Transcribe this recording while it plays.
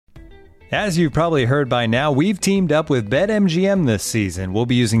As you've probably heard by now, we've teamed up with BetMGM this season. We'll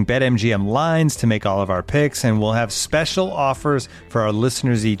be using BetMGM lines to make all of our picks, and we'll have special offers for our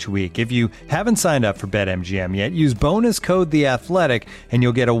listeners each week. If you haven't signed up for BetMGM yet, use bonus code The Athletic, and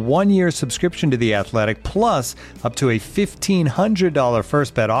you'll get a 1-year subscription to The Athletic, plus up to a $1,500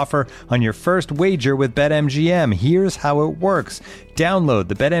 first bet offer on your first wager with BetMGM. Here's how it works. Download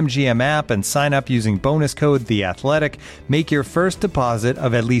the BetMGM app and sign up using bonus code The Athletic. Make your first deposit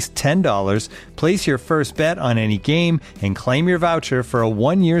of at least $10. Place your first bet on any game and claim your voucher for a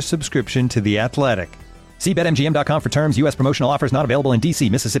 1-year subscription to The Athletic. See BetMGM.com for terms. U.S. promotional offers not available in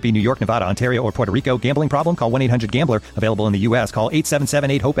D.C., Mississippi, New York, Nevada, Ontario, or Puerto Rico. Gambling problem? Call 1-800-GAMBLER. Available in the U.S. Call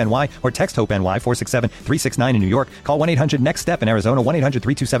 877-8-HOPE-NY or text HOPE-NY 467-369 in New York. Call 1-800-NEXT-STEP in Arizona.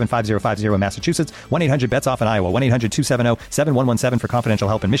 1-800-327-5050 in Massachusetts. 1-800-BETS-OFF in Iowa. 1-800-270-7117 for confidential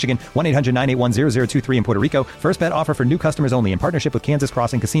help in Michigan. 1-800-981-0023 in Puerto Rico. First bet offer for new customers only in partnership with Kansas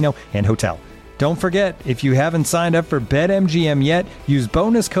Crossing Casino and Hotel. Don't forget, if you haven't signed up for BetMGM yet, use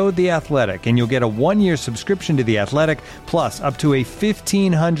bonus code The Athletic, and you'll get a 1-year subscription to The Athletic, plus up to a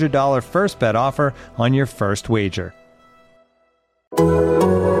 $1,500 first bet offer on your first wager.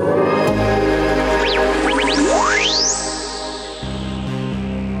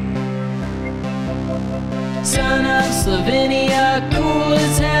 Son of Slovenia, cool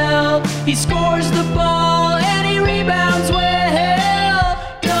as hell. He scores the ball and he rebounds well.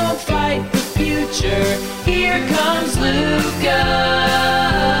 Don't fight the future, here comes Luka.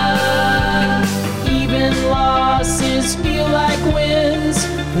 Even losses feel like wins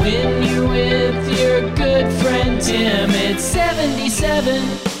when you're with your good friend Tim. It's 77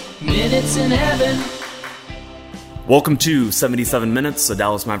 minutes in heaven. Welcome to 77 Minutes, a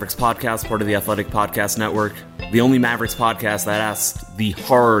Dallas Mavericks podcast, part of the Athletic Podcast Network. The only Mavericks podcast that asks the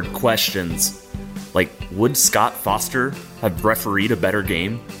hard questions. Like, would Scott Foster have refereed a better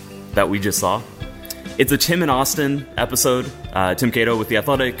game that we just saw? It's a Tim and Austin episode. Tim Cato with The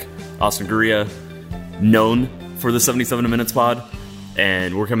Athletic, Austin Guria, known for the 77 Minutes pod.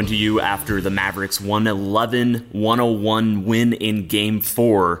 And we're coming to you after the Mavericks 111-101 win in Game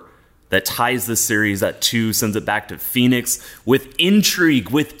 4 that ties this series at 2, sends it back to Phoenix with intrigue,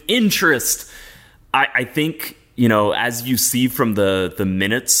 with interest. I think, you know, as you see from the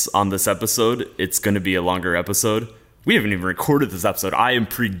minutes on this episode, it's going to be a longer episode. We haven't even recorded this episode. I am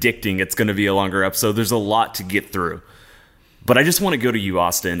predicting it's going to be a longer episode. There's a lot to get through. But I just want to go to you,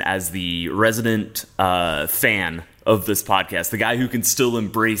 Austin, as the resident fan of this podcast, the guy who can still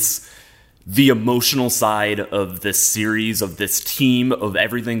embrace the emotional side of this series, of this team, of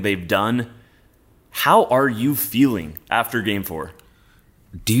everything they've done. How are you feeling after Game 4?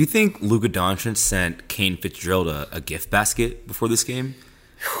 Do you think Luka Doncic sent Kane Fitzgerald a gift basket before this game?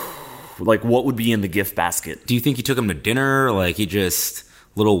 Like, what would be in the gift basket? Do you think he took him to dinner? Like, he just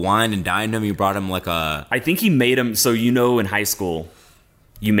little wine and dined him? You brought him like a... I think he made him... So, you know, in high school,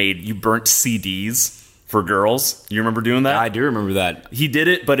 you burnt CDs for girls. You remember doing that? I do remember that. He did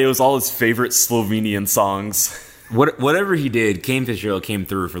it, but it was all his favorite Slovenian songs. Whatever he did, Kane Fitzgerald came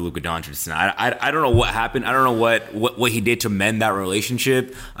through for Luka Doncic tonight. I don't know what happened. I don't know what he did to mend that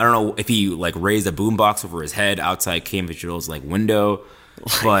relationship. I don't know if he like raised a boombox over his head outside Kane Fitzgerald's like window.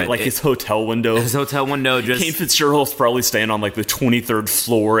 But his hotel window. His hotel window just... Kane Fitzgerald's probably staying on like the 23rd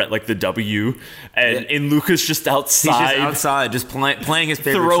floor at like the W. And Luka's just outside. He's just outside, just playing his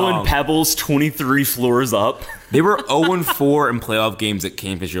favorite throwing song. Pebbles 23 floors up. They were 0-4 in playoff games that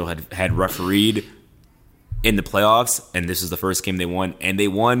Kane Fitzgerald had refereed in the playoffs. And this is the first game they won. And they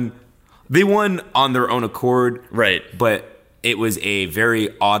won on their own accord. Right. But it was a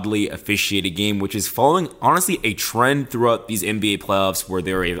very oddly officiated game, which is following, honestly, a trend throughout these NBA playoffs where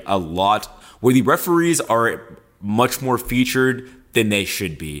there are a lot, where the referees are much more featured than they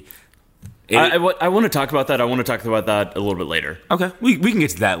should be. I want to talk about that. I want to talk about that a little bit later. Okay, we can get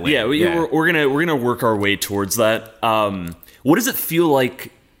to that later. Yeah, we're gonna work our way towards that. What does it feel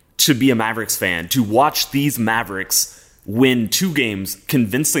like to be a Mavericks fan, to watch these Mavericks win 2 games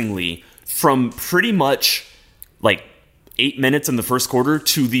convincingly from pretty much like 8 minutes in the first quarter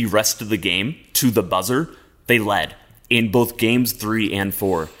to the rest of the game, to the buzzer? They led in both games 3 and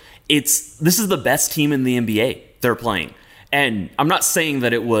 4. This is the best team in the NBA they're playing. And I'm not saying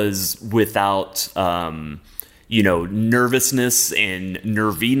that it was without, nervousness and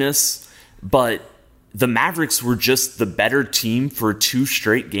nerviness, but the Mavericks were just the better team for 2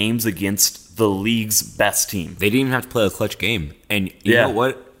 straight games against the league's best team. They didn't even have to play a clutch game. And you know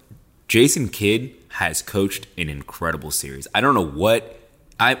what? Jason Kidd has coached an incredible series. I don't know what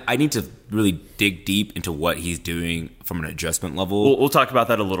I need to really dig deep into what he's doing from an adjustment level. We'll talk about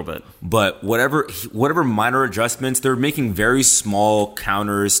that a little bit. But whatever minor adjustments, they're making very small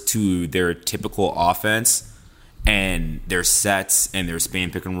counters to their typical offense and their sets and their Spain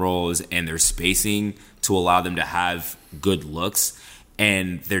pick and rolls and their spacing to allow them to have good looks.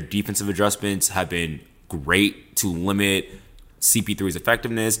 And their defensive adjustments have been great to limit CP3's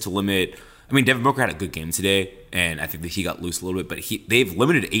effectiveness, to limit... I mean, Devin Booker had a good game today, and I think that he got loose a little bit, but they've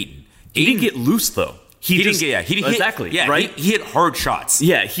limited Ayton. He didn't get loose, though. He didn't get exactly. Yeah, right? He hit hard shots.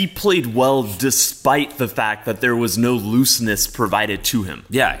 Yeah, he played well despite the fact that there was no looseness provided to him.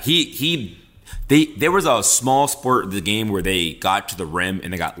 Yeah, there was a small spurt of the game where they got to the rim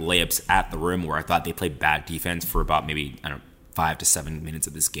and they got layups at the rim where I thought they played bad defense for about maybe 5 to 7 minutes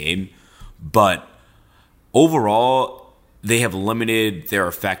of this game. But overall, they have limited their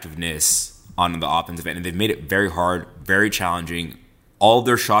effectiveness on the offensive end, and they've made it very hard, very challenging. All of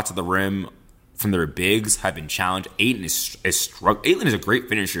their shots at the rim from their bigs have been challenged. Ayton is a great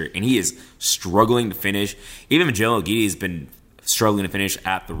finisher, and he is struggling to finish. Even Joel Embiid has been struggling to finish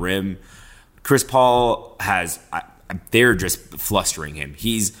at the rim. Chris Paul they're just flustering him.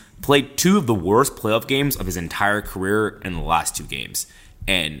 He's played 2 of the worst playoff games of his entire career in the last 2 games.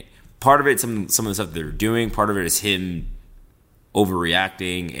 And part of it, some of the stuff they're doing, part of it is him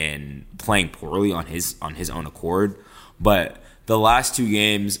overreacting and playing poorly on his own accord. But the last 2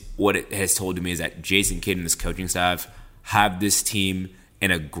 games, what it has told me is that Jason Kidd and this coaching staff have this team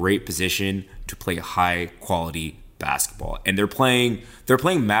in a great position to play high quality basketball. And they're playing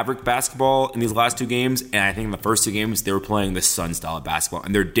Maverick basketball in these last 2 games, and I think in the first 2 games they were playing the Sun style of basketball,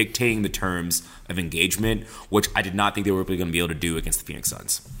 and they're dictating the terms of engagement, which I did not think they were really going to be able to do against the Phoenix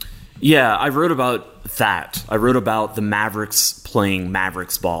Suns. Yeah, I wrote about that. I wrote about the Mavericks playing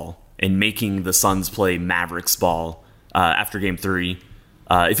Mavericks ball and making the Suns play Mavericks ball after Game 3.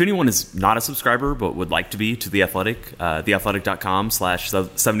 If anyone is not a subscriber but would like to be to The Athletic,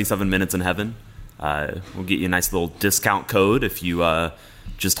 theathletic.com/77 minutes in heaven. We'll get you a nice little discount code if you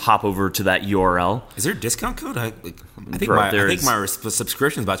just hop over to that URL. Is there a discount code? I think my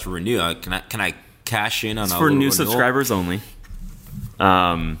subscription is about to renew. Can I cash in on it's for new subscribers only?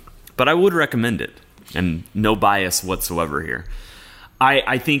 But I would recommend it, and no bias whatsoever here.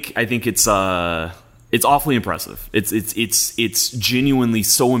 I think it's awfully impressive. It's genuinely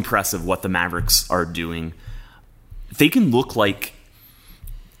so impressive what the Mavericks are doing. They can look like,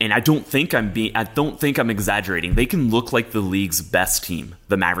 and I don't think I'm exaggerating. They can look like the league's best team.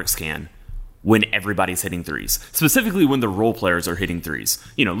 The Mavericks can, when everybody's hitting threes. Specifically when the role players are hitting threes.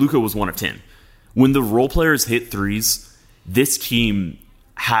 Luka was 1 of 10. When the role players hit threes, this team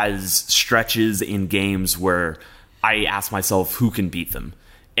has stretches in games where I ask myself who can beat them.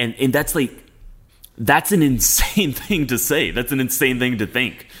 And that's an insane thing to say. That's an insane thing to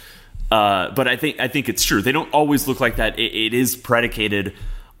think. But I think it's true. They don't always look like that. It is predicated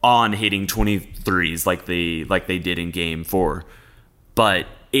on hitting 23s like they did in Game 4. But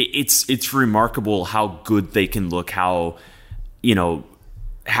it's remarkable how good they can look, how is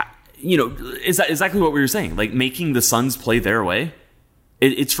that exactly what we were saying? Like making the Suns play their way.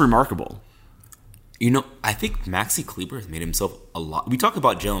 It's remarkable. I think Maxi Kleber has made himself a lot. We talk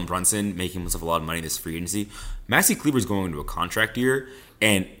about Jalen Brunson making himself a lot of money this free agency. Maxi Kleber is going into a contract year,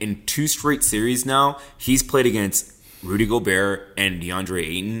 and in 2 straight series now, he's played against Rudy Gobert and DeAndre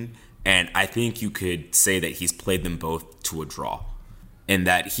Ayton, and I think you could say that he's played them both to a draw, and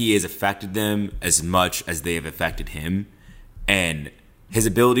that he has affected them as much as they have affected him. And his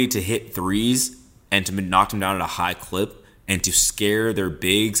ability to hit threes and to knock them down at a high clip and to scare their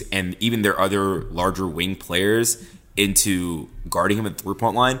bigs and even their other larger wing players into guarding him at the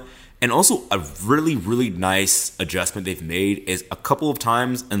 3-point line. And also a really, really nice adjustment they've made is a couple of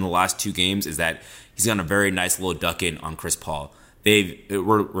times in the last 2 games is that he's done a very nice little duck in on Chris Paul.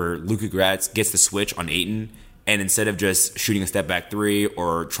 Where Luka gets the switch on Ayton, and instead of just shooting a step back 3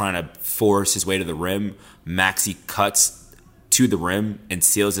 or trying to force his way to the rim, Maxi cuts to the rim and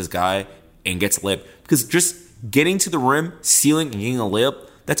seals his guy and gets a layup. Because just getting to the rim, sealing, and getting a layup,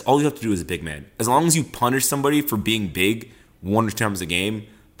 that's all you have to do as a big man. As long as you punish somebody for being big 1 or 2 times a game,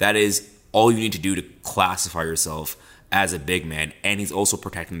 that is all you need to do to classify yourself as a big man. And he's also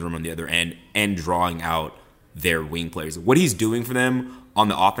protecting the rim on the other end and drawing out their wing players. What he's doing for them on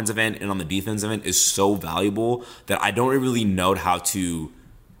the offensive end and on the defensive end is so valuable that I don't really know how to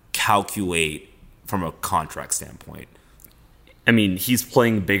calculate from a contract standpoint. I mean, he's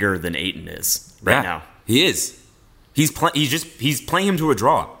playing bigger than Ayton is right now. He is. He's playing him to a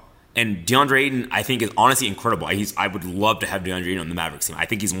draw. And DeAndre Ayton, I think, is honestly incredible. I would love to have DeAndre Ayton on the Mavericks team. I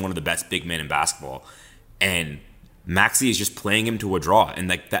think he's one of the best big men in basketball. And Maxey is just playing him to a draw, and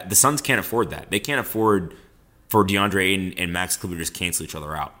like that, the Suns can't afford that. They can't afford for DeAndre and Max Kleber to just cancel each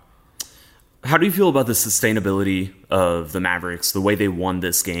other out. How do you feel about the sustainability of the Mavericks, the way they won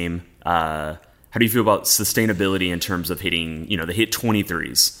this game? How do you feel about sustainability in terms of hitting, they hit 20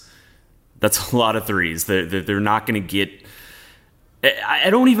 threes? That's a lot of threes. They're not going to get... I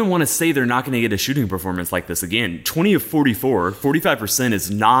don't even want to say they're not going to get a shooting performance like this again. 20 of 44, 45%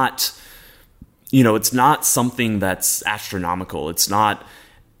 is not, it's not something that's astronomical. It's not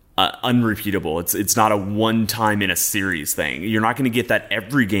unrepeatable. It's not a one-time in a series thing. You're not going to get that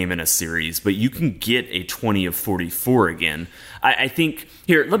every game in a series, but you can get a 20 of 44 again. I think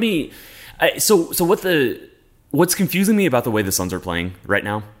here. Let me. What's confusing me about the way the Suns are playing right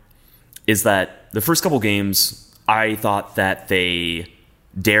now is that the first couple games I thought that they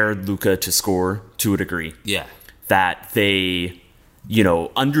dared Luka to score to a degree. Yeah, that they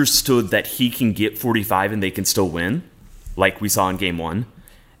understood that he can get 45 and they can still win, like we saw in game 1.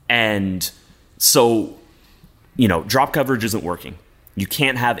 And so, drop coverage isn't working. You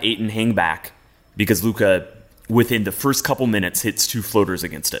can't have Ayton hang back because Luka, within the first couple minutes, hits 2 floaters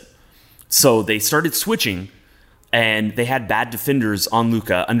against it. So they started switching, and they had bad defenders on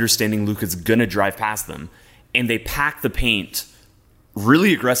Luka, understanding Luka's going to drive past them. And they packed the paint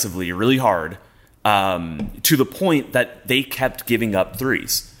really aggressively, really hard, to the point that they kept giving up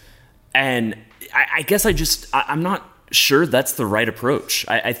threes. And I guess I'm not sure that's the right approach.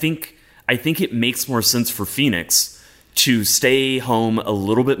 I think it makes more sense for Phoenix to stay home a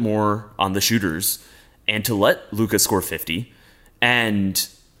little bit more on the shooters and to let Luka score 50 and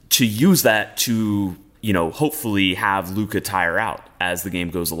to use that to, hopefully have Luka tire out as the game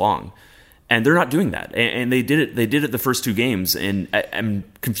goes along. And they're not doing that. And they did it the first 2 games, and I'm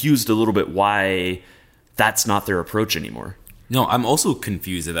confused a little bit why that's not their approach anymore. No, I'm also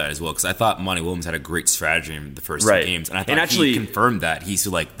confused at that as well because I thought Monty Williams had a great strategy in the first 2 games, and I thought he confirmed that. He's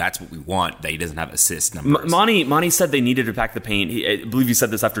like, that's what we want, that he doesn't have assist numbers. Monty said they needed to pack the paint. I believe he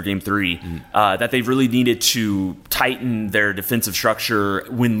said this after game 3, that they really needed to tighten their defensive structure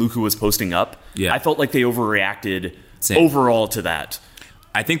when Luka was posting up. Yeah. I felt like they overreacted overall to that.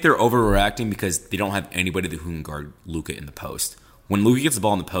 I think they're overreacting because they don't have anybody who can guard Luka in the post. When Luka gets the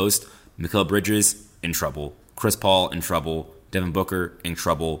ball in the post, Mikal Bridges in trouble, Chris Paul in trouble, Devin Booker in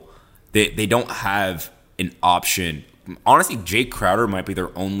trouble. They don't have an option. Honestly, Jake Crowder might be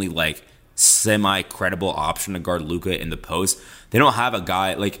their only semi-credible option to guard Luka in the post. They don't have a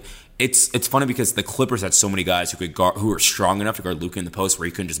guy it's funny because the Clippers had so many guys who are strong enough to guard Luka in the post where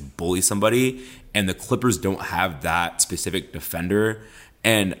he couldn't just bully somebody, and the Clippers don't have that specific defender.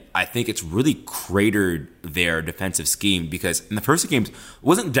 And I think it's really cratered their defensive scheme because in the first 2 games, it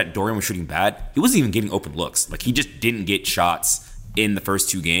wasn't that Dorian was shooting bad. He wasn't even getting open looks. He just didn't get shots in the first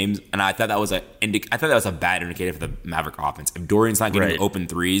 2 games. And I thought that was a bad indicator for the Maverick offense. If Dorian's not getting open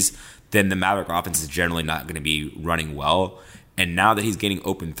threes, then the Maverick offense is generally not going to be running well. And now that he's getting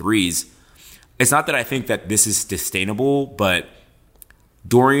open threes, it's not that I think that this is sustainable, but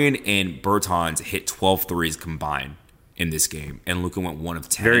Dorian and Bertans hit 12 threes combined in this game, and Luka went 1 of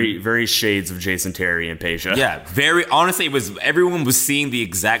 10. Very, very shades of Jason Terry and Peja. Yeah, very. Honestly, everyone was seeing the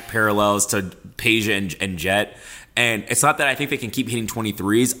exact parallels to Peja and Jet, and it's not that I think they can keep hitting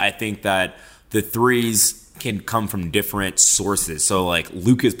 23s. I think that the threes can come from different sources. So,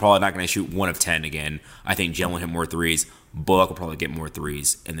 Luka's probably not going to shoot 1 of 10 again. I think Jalen will hit more threes. Bullock will probably get more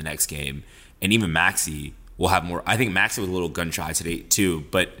threes in the next game, and even Maxey will have more. I think Maxey was a little gun shy today too,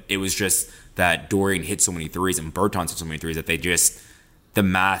 but it was just that Dorian hit so many threes and Bertans hit so many threes that the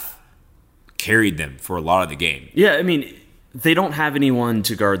math carried them for a lot of the game. Yeah, I mean, they don't have anyone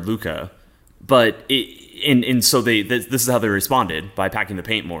to guard Luka, but so this is how they responded, by packing the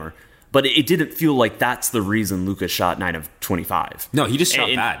paint more. But it didn't feel like that's the reason Luka shot 9 of 25. No, he just shot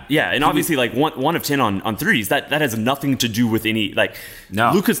bad. Yeah, and obviously, 1 of 10 on threes, that has nothing to do with any,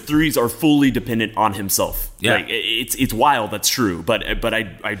 no. Luka's threes are fully dependent on himself. Yeah. It's wild, that's true, but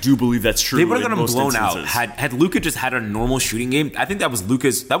I do believe that's true. They would have got him blown out. Had Luka just had a normal shooting game, I think that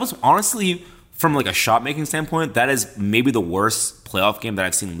was honestly, from a shot-making standpoint, that is maybe the worst playoff game that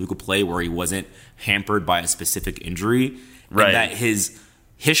I've seen Luka play where he wasn't hampered by a specific injury. Right. And that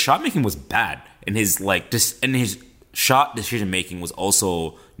his shot making was bad, and his shot decision making was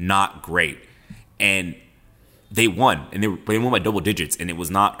also not great. And they won, and they won by double digits, and it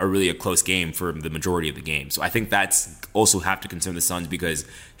was not really a close game for the majority of the game. So I think that's also have to concern the Suns because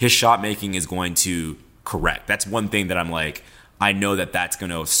his shot making is going to correct. That's one thing that I know that's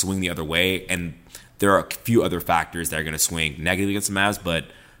going to swing the other way, and there are a few other factors that are going to swing negatively against the Mavs, but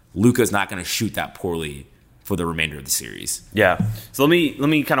Luka's not going to shoot that poorly for the remainder of the series. Yeah. So let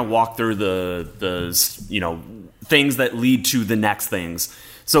me kind of walk through the things that lead to the next things.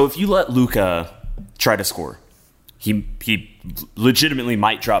 So if you let Luka try to score, he legitimately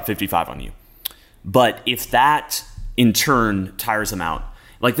might drop 55 on you. But if that in turn tires him out,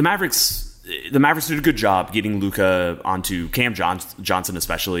 like the Mavericks did a good job getting Luka onto Cam Johnson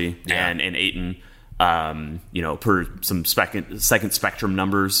especially, and Ayton, per some second spectrum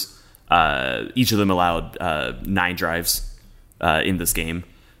numbers. Each of them allowed 9 drives in this game,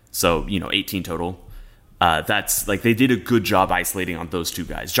 so 18 total. That's like they did a good job isolating on those two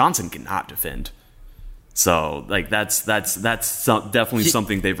guys. Johnson cannot defend. So, that's definitely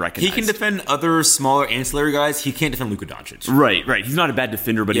something they've recognized. He can defend other smaller ancillary guys. He can't defend Luka Doncic. Right. He's not a bad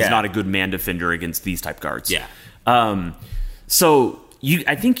defender, but he's not a good man defender against these type guards. Yeah. I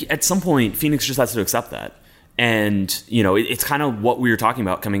think at some point Phoenix just has to accept that, and it's kind of what we were talking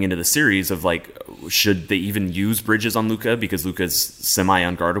about coming into the series of like, should they even use Bridges on Luka because Luka's semi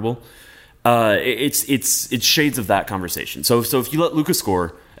unguardable? It's shades of that conversation. So if you let Luka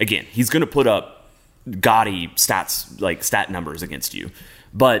score again, he's going to put up gaudy stats, like stat numbers against you,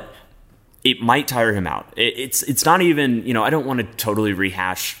 but it might tire him out. It's not even, I don't want to totally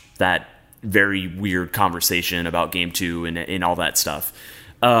rehash that very weird conversation about game 2 and all that stuff.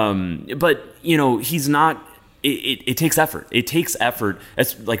 But he's not, it takes effort. It takes effort.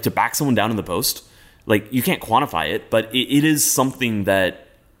 It's like to back someone down in the post. Like you can't quantify it, but it is something that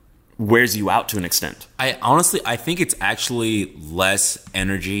wears you out to an extent. I think it's actually less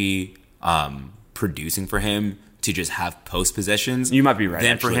energy, producing for him to just have post possessions. You might be right.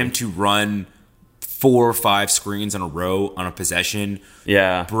 Than for him to run 4 or 5 screens in a row on a possession.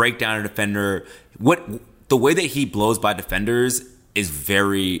 Yeah. Break down a defender. The way that he blows by defenders is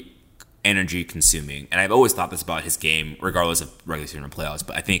very energy consuming. And I've always thought this about his game, regardless of regular season or playoffs.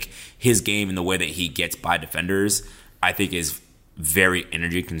 But I think his game and the way that he gets by defenders, I think is very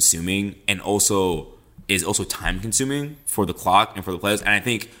energy consuming and also time consuming for the clock and for the players. And I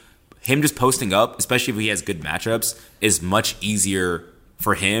think him just posting up, especially if he has good matchups, is much easier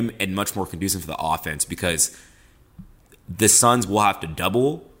for him and much more conducive to the offense because the Suns will have to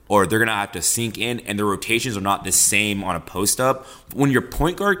double or they're going to have to sink in and the rotations are not the same on a post up. When your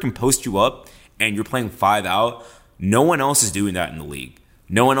point guard can post you up and you're playing 5 out, no one else is doing that in the league.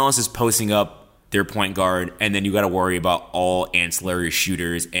 No one else is posting up their point guard, and then you got to worry about all ancillary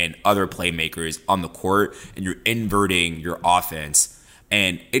shooters and other playmakers on the court, and you're inverting your offense.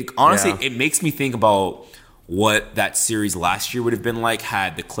 And it honestly, it makes me think about what that series last year would have been like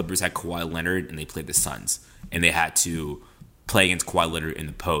had the Clippers had Kawhi Leonard and they played the Suns, and they had to play against Kawhi Leonard in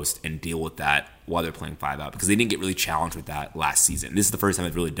the post and deal with that while they're playing 5 out because they didn't get really challenged with that last season. This is the first time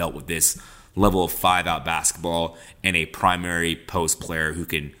they've really dealt with this level of 5 out basketball and a primary post player who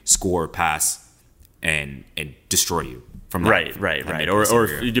can score, pass, and destroy you from that. Right. Or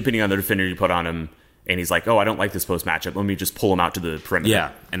if, depending on the defender you put on him, and he's like, oh, I don't like this post matchup. Let me just pull him out to the perimeter. Yeah,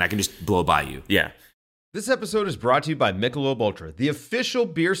 and I can just blow by you. Yeah. This episode is brought to you by Michelob Ultra, the official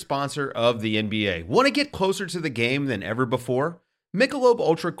beer sponsor of the NBA. Want to get closer to the game than ever before? Michelob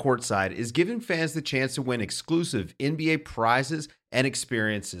Ultra Courtside is giving fans the chance to win exclusive NBA prizes and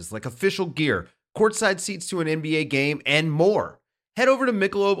experiences like official gear, courtside seats to an NBA game, and more. Head over to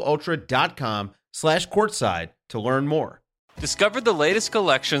MichelobUltra.com/courtside to learn more. Discover the latest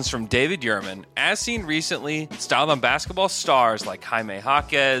collections from David Yurman, as seen recently, styled on basketball stars like Jaime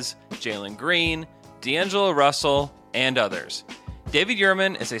Jaquez, Jalen Green, D'Angelo Russell, and others. David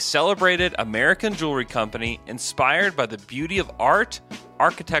Yurman is a celebrated American jewelry company inspired by the beauty of art,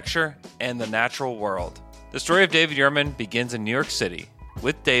 architecture, and the natural world. The story of David Yurman begins in New York City,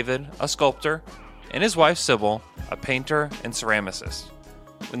 with David, a sculptor, and his wife Sybil, a painter and ceramicist.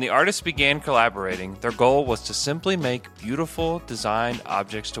 When the artists began collaborating, their goal was to simply make beautiful, designed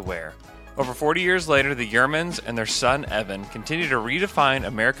objects to wear. Over 40 years later, the Yurmans and their son Evan continue to redefine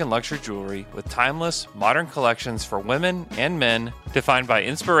American luxury jewelry with timeless, modern collections for women and men defined by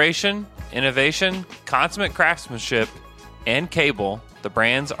inspiration, innovation, consummate craftsmanship, and Cable, the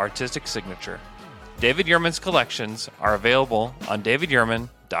brand's artistic signature. David Yurman's collections are available on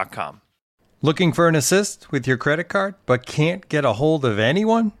davidyurman.com. Looking for an assist with your credit card, but can't get a hold of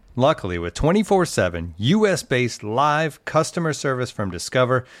anyone? Luckily, with 24/7 U.S.-based live customer service from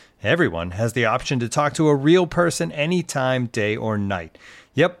Discover, everyone has the option to talk to a real person anytime, day or night.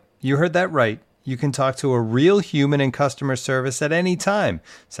 Yep, you heard that right. You can talk to a real human in customer service at any time.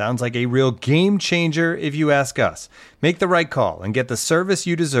 Sounds like a real game changer if you ask us. Make the right call and get the service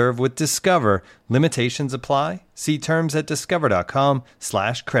you deserve with Discover. Limitations apply. See terms at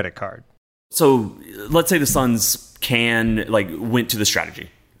discover.com/creditcard. So let's say the Suns went to the strategy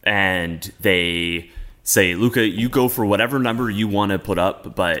and they say, Luka, you go for whatever number you want to put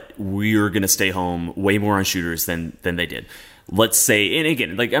up, but we're going to stay home way more on shooters than they did. Let's say, and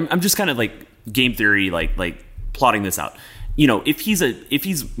again, like I'm just kind of like game theory, like plotting this out. You know, if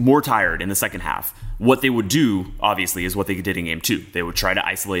he's more tired in the second half, what they would do, obviously, is what they did in game 2. They would try to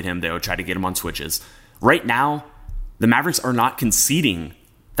isolate him. They would try to get him on switches. Right now, the Mavericks are not conceding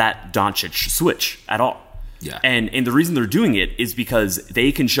that Doncic switch at all. Yeah. And the reason they're doing it is because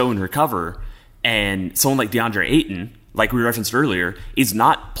they can show and recover, and someone like DeAndre Ayton, like we referenced earlier, is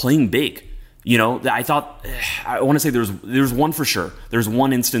not playing big. You know, I want to say there's one for sure. There's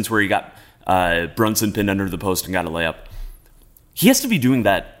one instance where he got Brunson pinned under the post and got a layup. He has to be doing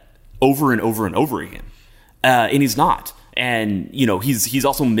that over and over and over again, and he's not. And you know, he's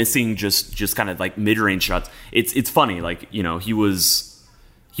also missing just kind of like mid-range shots. It's funny, like, you know, he was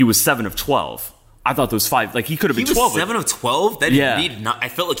 7 of 12. I thought those 5, like, he could have been 12. He was 7 of 12? That did not. I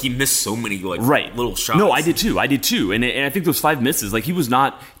felt like he missed so many little shots. No, I did too. And I think those 5 misses, like, he was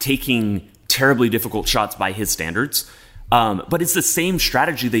not taking terribly difficult shots by his standards. But it's the same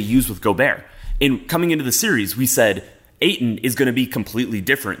strategy they use with Gobert. And coming into the series, we said Ayton is going to be completely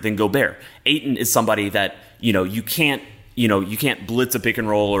different than Gobert. Ayton is somebody that, you can't blitz a pick and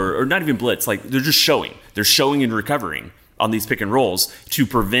roll or not even blitz. Like, they're just showing. They're showing and recovering on these pick and rolls to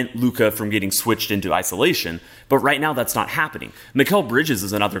prevent Luka from getting switched into isolation. But right now, that's not happening. Mikal Bridges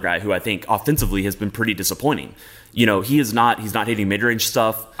is another guy who I think offensively has been pretty disappointing. You know, he's not hitting mid-range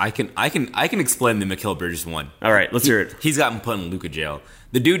stuff. I can explain the Mikal Bridges one. All right, let's hear it. He's gotten put in Luka jail.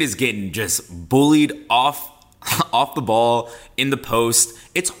 The dude is getting just bullied off the ball in the post.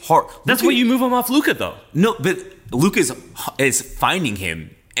 It's hard. That's why you move him off Luka, though. No, but Luka is finding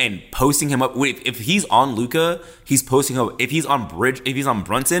him and posting him up. If he's on Luka, he's posting up. If he's on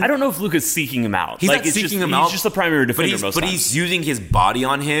Brunson, I don't know if Luka's seeking him out. He's not seeking him out. He's just the primary defender most times. But he's using his body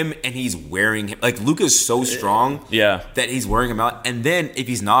on him, and he's wearing him. Like, Luka's so strong that he's wearing him out. And then if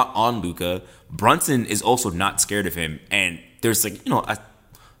he's not on Luka, Brunson is also not scared of him. And there's, like, a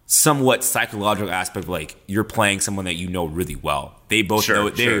somewhat psychological aspect of, like, you're playing someone that you know really well. They both know.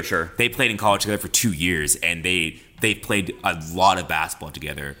 They played in college together for 2 years, and they played a lot of basketball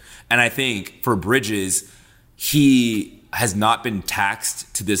together. And I think for Bridges, he has not been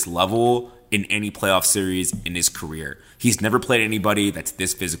taxed to this level in any playoff series in his career. He's never played anybody that's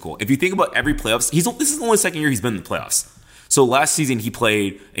this physical. If you think about every playoffs, this is the only second year he's been in the playoffs. So last season he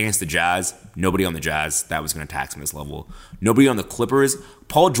played against the Jazz. Nobody on the Jazz that was going to tax him this level. Nobody on the Clippers.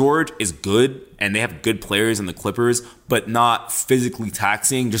 Paul George is good, and they have good players in the Clippers, but not physically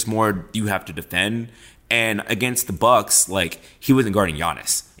taxing, just more you have to defend. And against the Bucks, like, he wasn't guarding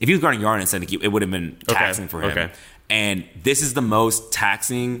Giannis. If he was guarding Giannis, I think it would have been taxing for him. Okay. And this is the most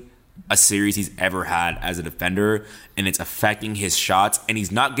taxing a series he's ever had as a defender, and it's affecting his shots. And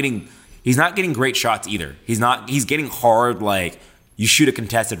he's not getting great shots either. He's getting hard, like, you shoot a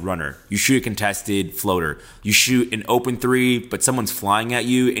contested runner, you shoot a contested floater, you shoot an open 3, but someone's flying at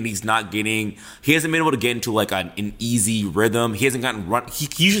you, and he hasn't been able to get into, like, an easy rhythm. He hasn't gotten run. He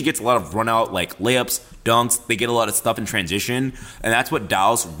usually gets a lot of run out, like layups, dunks. They get a lot of stuff in transition, and that's what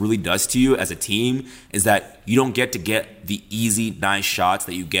Dallas really does to you as a team, is that you don't get to get the easy, nice shots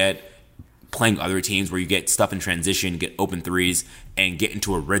that you get playing other teams, where you get stuff in transition, get open 3s, and get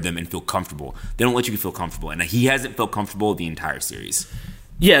into a rhythm and feel comfortable. They don't let you feel comfortable, and he hasn't felt comfortable the entire series.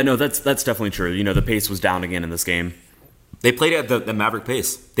 Yeah, no, that's definitely true. You know, the pace was down again in this game. They played at the Maverick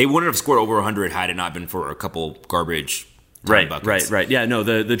pace. They wouldn't have scored over 100 had it not been for a couple garbage buckets. Right. Yeah, no,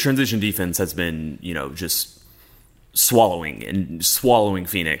 the transition defense has been, just swallowing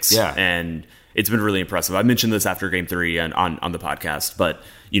Phoenix. Yeah. And it's been really impressive. I mentioned this after game 3 on the podcast, but,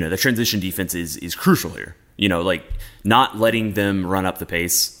 the transition defense is crucial here. Like, not letting them run up the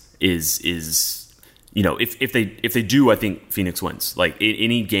pace is if they do, I think Phoenix wins. Like,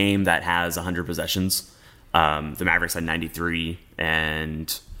 any game that has 100 possessions, the Mavericks had 93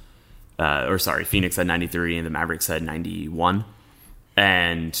 Phoenix had 93 and the Mavericks had 91.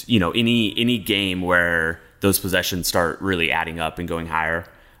 And, any game where those possessions start really adding up and going higher,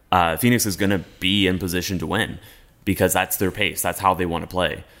 Phoenix is going to be in position to win, because that's their pace. That's how they want to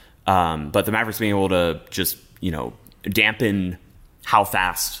play. But the Mavericks being able to just, dampen how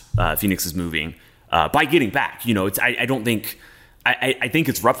fast Phoenix is moving by getting back. I think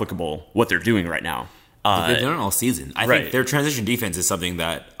it's replicable what they're doing right now. They've done it all season. I think their transition defense is something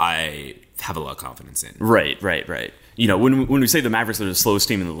that I have a lot of confidence in. Right. When we say the Mavericks are the slowest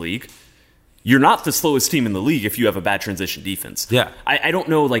team in the league, you're not the slowest team in the league if you have a bad transition defense. Yeah. I don't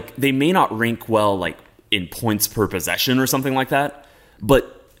know, like, they may not rank well, like, in points per possession or something like that,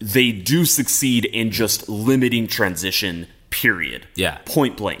 but they do succeed in just limiting transition period. Yeah.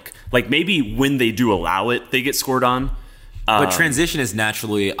 Point blank. Like maybe when they do allow it, they get scored on. But transition is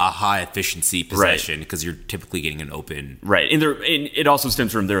naturally a high efficiency possession because you're typically getting an open. Right. And it also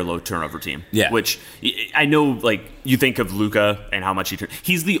stems from their low turnover team. Yeah. Which I know, like, you think of Luka and how much he turns.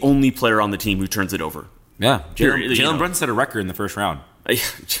 He's the only player on the team who turns it over. Yeah. Period, you know. Jalen Brunson set a record in the first round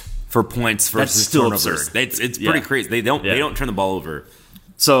for points versus That's still turnovers. absurd. It's pretty crazy. They don't turn the ball over.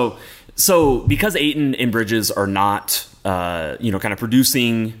 So because Ayton and Bridges are not, kind of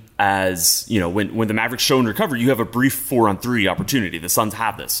producing as, when the Mavericks show and recover, you have a brief 4-on-3 opportunity. The Suns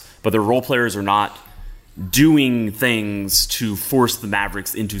have this, but their role players are not doing things to force the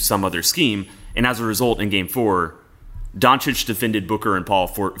Mavericks into some other scheme. And as a result, in Game 4, Doncic defended Booker and Paul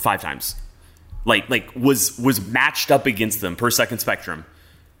 5 times. Like was matched up against them per second spectrum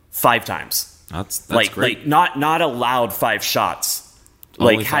 5 times. That's great. Like not allowed 5 shots.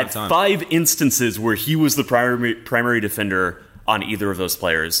 Only Had 5 instances where he was the primary defender on either of those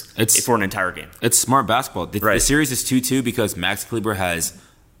players for an entire game. It's smart basketball. The series is 2-2 because Maxi Kleber has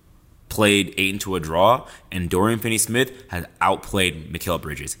played Ayton to a draw, and Dorian Finney-Smith has outplayed Mikal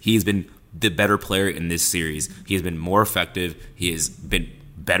Bridges. He's been the better player in this series. He has been more effective. He has been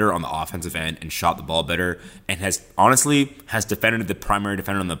better on the offensive end and shot the ball better, and has defended the primary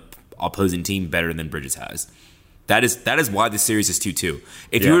defender on the opposing team better than Bridges has. That is why the series is 2-2.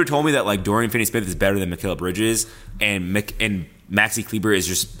 If you would have told me that like Dorian Finney-Smith is better than Mikal Bridges and Maxi Kleber is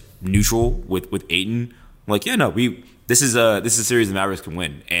just neutral with Ayton, I'm like, yeah, no, this is a series the Mavericks can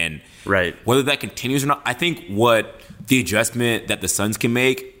win. And whether that continues or not, I think what the adjustment that the Suns can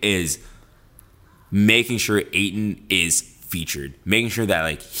make is making sure Ayton is featured, making sure that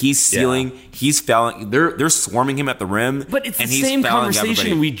like he's stealing, he's fouling. They're swarming him at the rim, but it's and the he's same conversation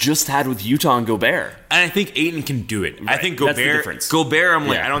everybody. we just had with Utah and Gobert. And I think Ayton can do it. I think That's the difference. Gobert, I'm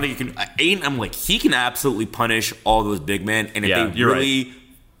like, I don't think he can. Ayton, I'm like, he can absolutely punish all those big men, and if they really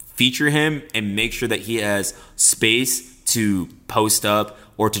feature him and make sure that he has space to post up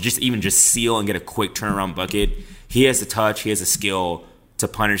or to just seal and get a quick turnaround bucket, he has the touch, he has the skill to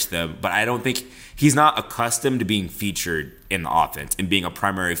punish them. But I don't think he's not accustomed to being featured in the offense and being a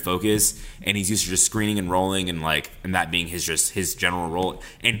primary focus, and he's used to just screening and rolling and that being his general role.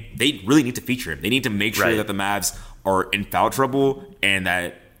 And they really need to feature him. They need to make sure that the Mavs are in foul trouble and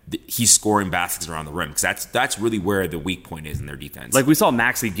that he's scoring baskets around the rim, because that's really where the weak point is in their defense. Like we saw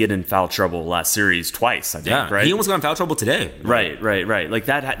Maxey get in foul trouble last series twice, I think, right? He almost got in foul trouble today. Right. Like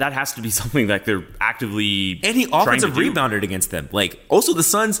that has to be something that they're actively and he offensive rebounded against them. Like also the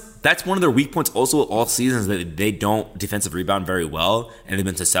Suns, that's one of their weak points also all seasons, that they don't defensive rebound very well, and they've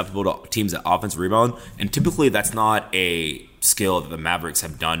been susceptible to teams that offensive rebound, and typically that's not a skill that the Mavericks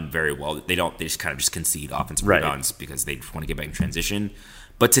have done very well. They just kind of concede offensive rebounds because they just want to get back in transition.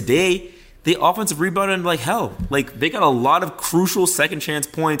 But today, they offensive rebounded like hell. Like, they got a lot of crucial second chance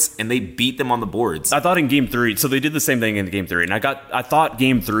points, and they beat them on the boards. I thought in Game 3, so they did the same thing in Game 3, and I thought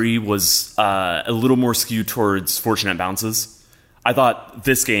Game 3 was a little more skewed towards fortunate bounces. I thought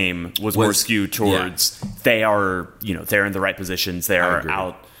this game was more skewed towards they're in the right positions, they are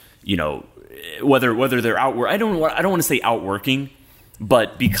out, whether they're out. I don't want to say outworking,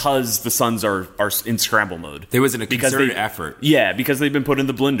 but because the Suns are in scramble mode. There was a concerted effort. Yeah, because they've been put in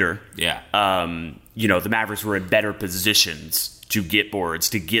the blender. Yeah. The Mavericks were in better positions to get boards,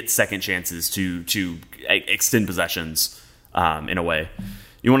 to get second chances, to extend possessions in a way.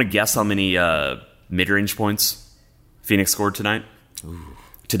 You want to guess how many mid-range points Phoenix scored tonight? Ooh.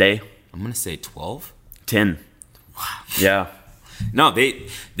 Today? I'm going to say 12. 10. Wow. Yeah. No, they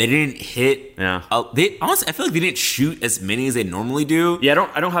didn't hit. Yeah. Honestly, I feel like they didn't shoot as many as they normally do. Yeah,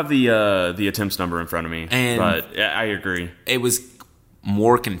 I don't have the attempts number in front of me, but I agree. It was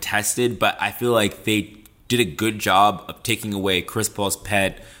more contested, but I feel like they did a good job of taking away Chris Paul's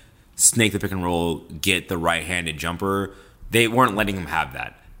pet, snake the pick and roll, get the right-handed jumper. They weren't letting him have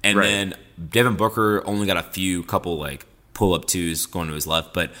that. And then Devin Booker only got a couple pull-up twos going to his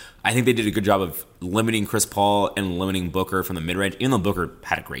left, but I think they did a good job of limiting Chris Paul and limiting Booker from the mid-range, even though Booker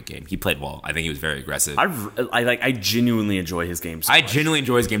had a great game. He played well. I think he was very aggressive. I genuinely enjoy his game so much. I genuinely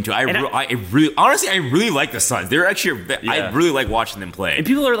enjoy his game too. I really like the Suns. They're actually I really like watching them play. And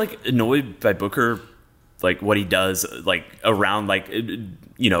people are annoyed by Booker, what he does around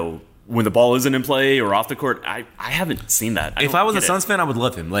when the ball isn't in play or off the court. I haven't seen that. If I was a Suns fan, I would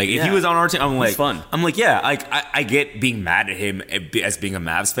love him. If he was on our team, it's fun. I'm I get being mad at him as being a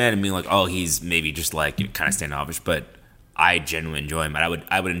Mavs fan and being he's maybe just kind of standoffish, but I genuinely enjoy him, and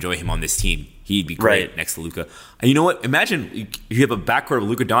I would enjoy him on this team. He'd be great next to Luka. And you know what? Imagine you have a backcourt of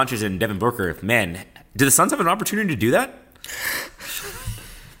Luka Doncic and Devin Booker. Man, do the Suns have an opportunity to do that?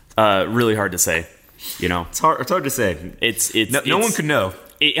 Really hard to say. You know, It's hard to say. it's No one could know.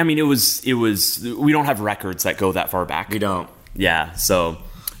 I mean, it was. We don't have records that go that far back. We don't. Yeah, so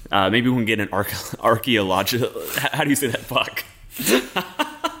maybe we can get an archaeological. How do you say that? Fuck.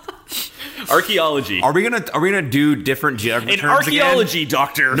 Archaeology. Are we gonna do different geography An terms archaeology again?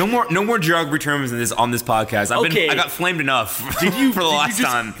 doctor. No more geography terms on this podcast. I got flamed enough. Did you for the last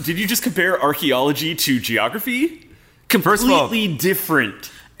time? Did you just compare archaeology to geography? First of all, Completely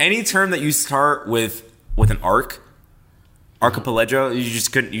different. any term that you start with an archipelago, you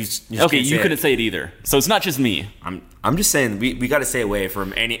just couldn't. You just Okay, can't you say couldn't it. say it either. So it's not just me. I'm just saying we got to stay away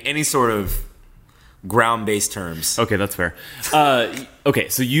from any sort of ground-based terms. Okay, that's fair. Okay,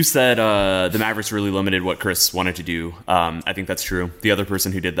 so you said the Mavericks really limited what Chris wanted to do. I think that's true. The other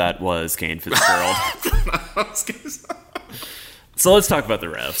person who did that was Kane Fitzgerald. So let's talk about the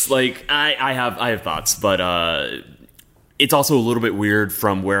refs. Like, I have thoughts, but it's also a little bit weird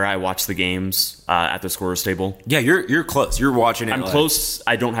from where I watch the games at the scorer's table. Yeah, you're close. You're watching it. I'm close.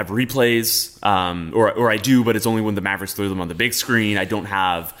 I don't have replays, or I do, but it's only when the Mavericks throw them on the big screen. I don't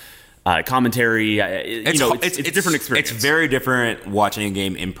have commentary. It's a different experience. It's very different watching a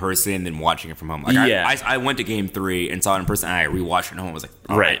game in person than watching it from home. Like I went to Game 3 and saw it in person, and I rewatched it at home. I was like,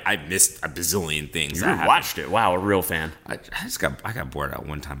 Right. I missed a bazillion things. You that happened. watched it. Wow, a real fan. I got bored out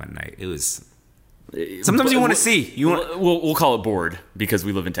one time at night. It was. Sometimes you want to see. We'll call it bored because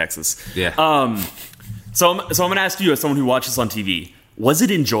we live in Texas. Yeah. So I'm going to ask you, as someone who watches on TV, was it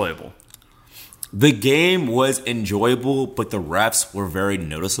enjoyable? The game was enjoyable, but the refs were very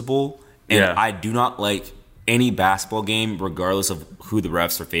noticeable. And Yeah. I do not like any basketball game, regardless of who the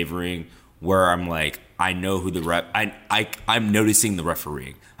refs are favoring, where I'm like, I know who the ref. I'm noticing the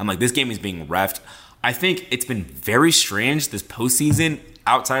refereeing. I'm like, this game is being reffed. I think it's been very strange this postseason,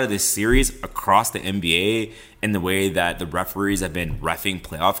 outside of this series, across the NBA, in the way that the referees have been reffing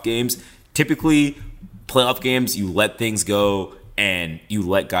playoff games. Typically, playoff games, you let things go and you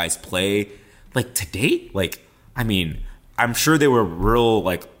let guys play. Like, to date, I'm sure they were real,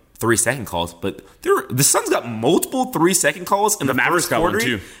 3-second calls, but the Suns got multiple 3-second calls in the Mavericks first got one quarter,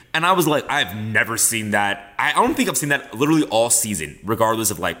 too. and I was like, I've never seen that. I don't think I've seen that literally all season,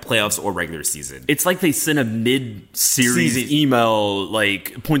 regardless of playoffs or regular season. It's like they sent a mid-series Season. email,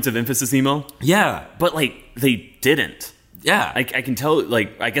 points of emphasis email, Yeah, but they didn't. yeah. I can tell,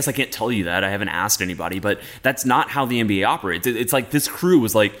 I guess I can't tell you that. I haven't asked anybody, but that's not how the NBA operates. It's like this crew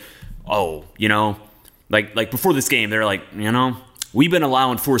was like, oh, before this game, they're like, we've been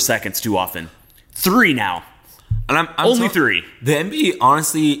allowing 4 seconds too often. 3 now. And I'm Only 3. The NBA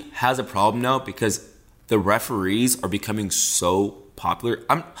honestly has a problem now because the referees are becoming so popular.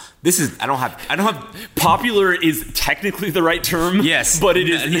 I don't have Popular is technically the right term. Yes. But it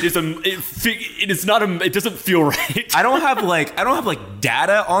doesn't feel right. I don't have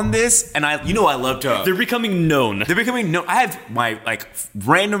data on this, and I love to. They're becoming known. I have my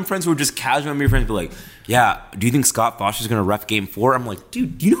random friends who are just casual NBA friends, be like, yeah, do you think Scott Foster's gonna ref Game 4? I'm like,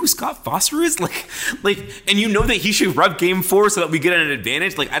 dude, do you know who Scott Foster is? And you know that he should ref Game 4 so that we get an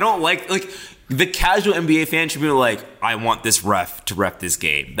advantage. I don't like the casual NBA fan should be like, I want this ref to ref this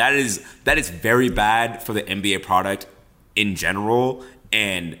game. That is very bad for the NBA product in general.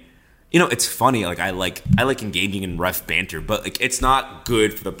 And it's funny. I like engaging in ref banter, but it's not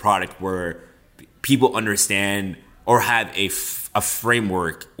good for the product where people understand or have a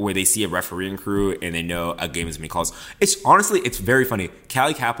framework where they see a refereeing crew and they know a game is being called. It's very funny.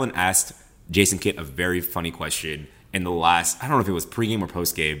 Callie Kaplan asked Jason Kidd a very funny question in the last, I don't know if it was pregame or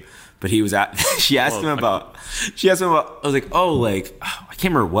postgame, but she asked him about, I was like, I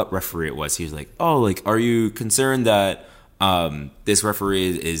can't remember what referee it was. He was like, are you concerned that this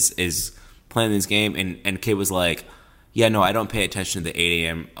referee is playing this game? And Kidd was like, yeah, no, I don't pay attention to the 8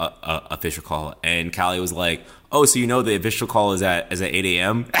 a.m. Official call. And Callie was like, oh, so you know the official call is at 8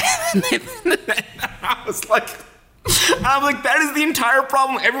 a.m.? I was like, that is the entire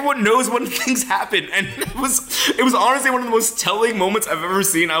problem. Everyone knows when things happen. And it was honestly one of the most telling moments I've ever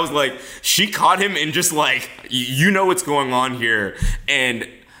seen. I was like, she caught him in just you know what's going on here. And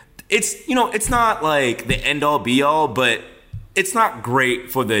it's not the end all be all, but it's not great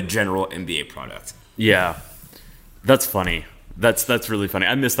for the general NBA product. Yeah. That's funny. That's really funny.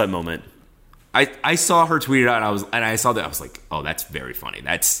 I missed that moment. I saw her tweet it out, and I saw that. I was like, "Oh, that's very funny.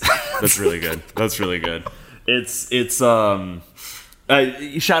 That's really good. That's really good." It's shout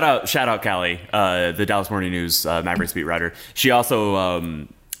out Callie, the Dallas Morning News Mavericks beat writer. She also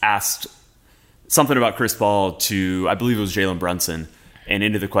asked something about Chris Paul to, I believe it was Jalen Brunson, and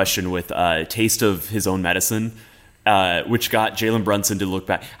into the question with taste of his own medicine. which got Jalen Brunson to look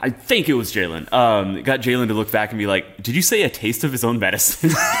back. I think it was Jalen. Got Jalen to look back and be like, "Did you say a taste of his own medicine?"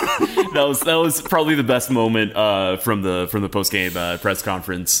 that was probably the best moment from the post game press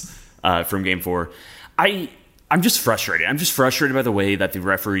conference from Game 4. I'm just frustrated. I'm just frustrated by the way that the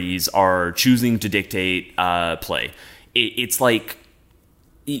referees are choosing to dictate play. It's like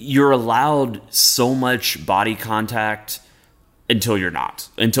you're allowed so much body contact until you're not,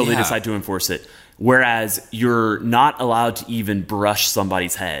 until they decide to enforce it. Whereas you're not allowed to even brush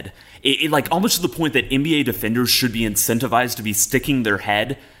somebody's head. It like almost to the point that NBA defenders should be incentivized to be sticking their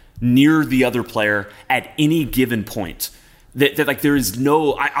head near the other player at any given point. That like there is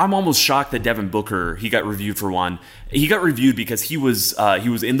no. I'm almost shocked that Devin Booker, he got reviewed for one. He got reviewed because he was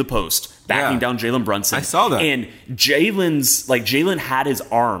in the post backing down Jalen Brunson. I saw that. And Jalen had his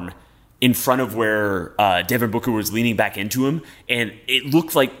arm in front of where Devin Booker was leaning back into him, and it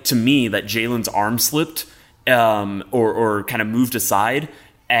looked like to me that Jalen's arm slipped or kind of moved aside,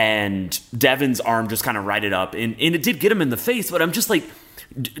 and Devin's arm just kind of righted up, and it did get him in the face. But I'm just like,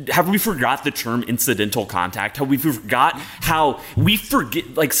 have we forgot the term incidental contact? Have we forgot how we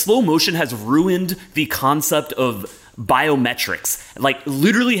forget, like, slow motion has ruined the concept of biometrics, like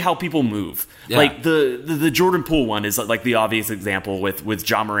literally how people move. Yeah. Like the Jordan Poole one is like the obvious example with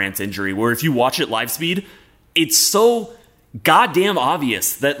Ja Morant's injury, where if you watch it live speed, it's so goddamn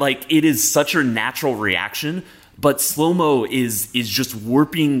obvious that like it is such a natural reaction. But slow-mo is just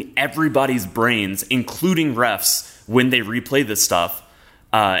warping everybody's brains, including refs, when they replay this stuff.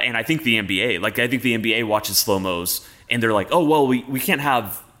 And I think the NBA watches slow-mos and they're like, oh, well, we can't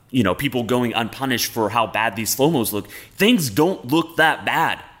have, people going unpunished for how bad these slow-mos look. Things don't look that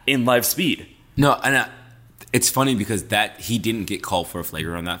bad in live speed. No, and it's funny because he didn't get called for a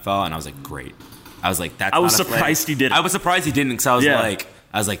flagrant on that foul, and I was like, great. I was like, that's. I was surprised he didn't. I was surprised he didn't because I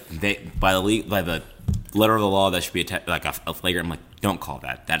was like, by the letter of the law, that should be a flagrant. I'm like, don't call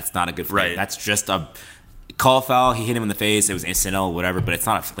that. That's not a good flagrant. Right. That's just a call foul. He hit him in the face. It was incidental, whatever, but it's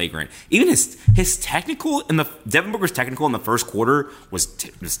not a flagrant. Even his technical Devin Booker's technical in the first quarter was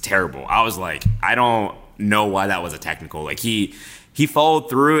terrible. I was like, I don't know why that was a technical. Like he followed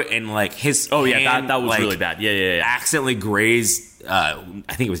through and like his hand, that was really bad. Yeah. Accidentally grazed. I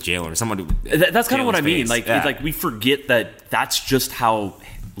think it was Jalen or someone. That's kind of what I mean. Like we forget that that's just how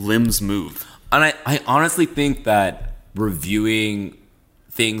limbs move. And I honestly think that reviewing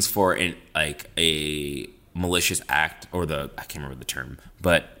things for a malicious act, or I can't remember the term,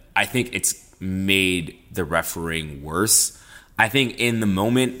 but I think it's made the refereeing worse. I think in the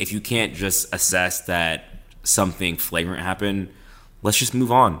moment, if you can't just assess that something flagrant happened, let's just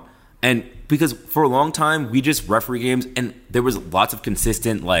move on. And because for a long time, we just referee games, and there was lots of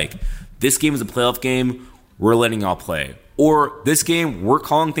consistent, like, this game is a playoff game, we're letting y'all play. Or this game, we're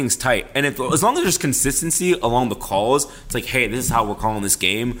calling things tight. And as long as there's consistency along the calls, it's like, hey, this is how we're calling this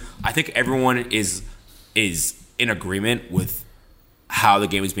game. I think everyone is in agreement with how the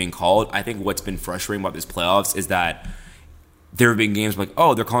game is being called. I think what's been frustrating about this playoffs is that there have been games like,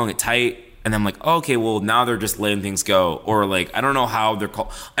 oh, they're calling it tight. And I'm like, oh, okay, well, now they're just letting things go. Or like, I don't know how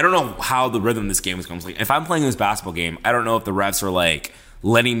I don't know how the rhythm of this game is going. Like, if I'm playing this basketball game, I don't know if the refs are like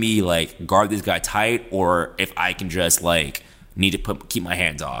letting me like guard this guy tight, or if I can just like need to keep my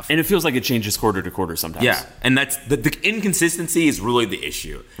hands off. And it feels like it changes quarter to quarter sometimes. Yeah, and that's the inconsistency is really the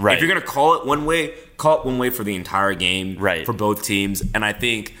issue. Right. If you're gonna call it one way for the entire game. Right. For both teams, and I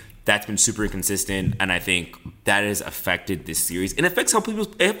think that's been super inconsistent, and I think that has affected this series. And it affects how players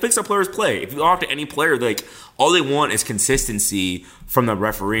play. If you talk to any player, like, all they want is consistency from the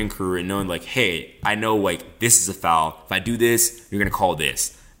refereeing crew and knowing, like, hey, I know, like, this is a foul. If I do this, you're going to call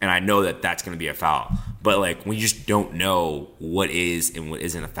this. And I know that that's going to be a foul. But, like, when you just don't know what is and what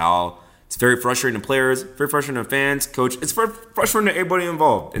isn't a foul, it's very frustrating to players, very frustrating to fans, coach. It's very frustrating to everybody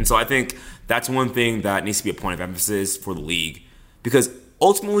involved. And so I think that's one thing that needs to be a point of emphasis for the league. Because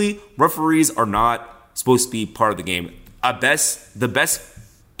ultimately, referees are not supposed to be part of the game. The best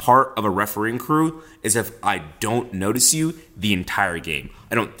part of a refereeing crew is if I don't notice you the entire game.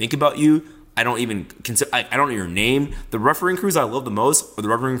 I don't think about you. I don't even consider. I don't know your name. The refereeing crews I love the most are the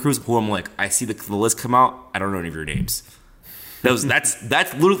refereeing crews who I'm like, I see the list come out. I don't know any of your names. That's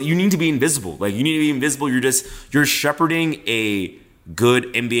literally, you need to be invisible. Like, you need to be invisible. You're shepherding a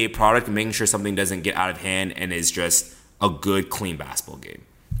good NBA product and making sure something doesn't get out of hand and is just a good, clean basketball game.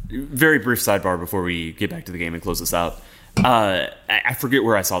 Very brief sidebar before we get back to the game and close this out. I forget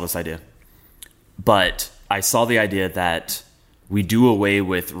where I saw this idea, but I saw the idea that we do away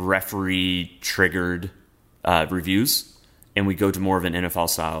with referee-triggered reviews, and we go to more of an NFL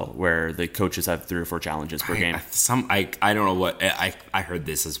style where the coaches have 3 or 4 challenges per game. I don't know what I heard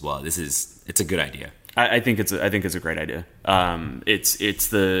this as well. It's a good idea. I think it's a great idea. It's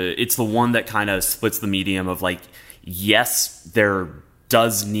the one that kind of splits the medium of like, yes, there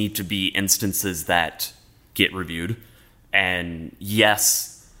does need to be instances that get reviewed, and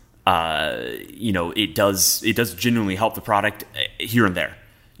yes, it does genuinely help the product here and there.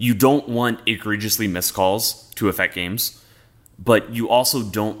 You don't want egregiously missed calls to affect games, but you also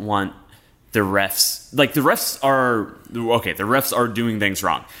don't want the refs. Like, the refs are doing things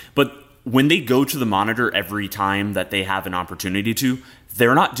wrong, but when they go to the monitor every time that they have an opportunity to,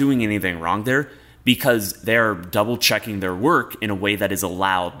 they're not doing anything wrong there because they're double checking their work in a way that is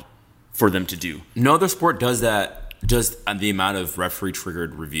allowed for them to do. No other sport does that, just the amount of referee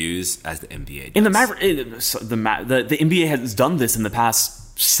triggered reviews as the NBA does. In the NBA has done this in the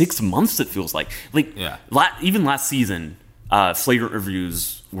past 6 months, it feels like. Even last season, flagrant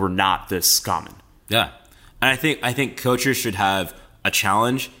reviews were not this common. Yeah. And I think coaches should have a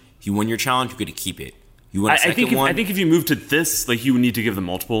challenge. If you win your challenge, you get to keep it. You win a second one. I think if you move to this, like, you would need to give them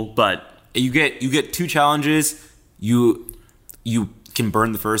multiple, but you get 2 challenges. You can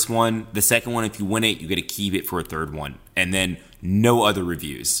burn the first one. The second one, if you win it, you get to keep it for a third one, and then no other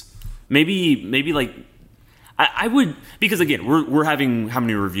reviews. Maybe like I would, because again, we're having how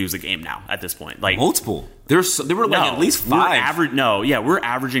many reviews a game now at this point? Like multiple. There were like at least 5. We're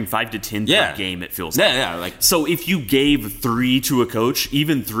averaging 5 to 10 per game. It feels like. Like, so if you gave 3 to a coach,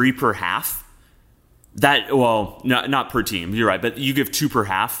 even 3 per half, not per team. You're right, but you give 2 per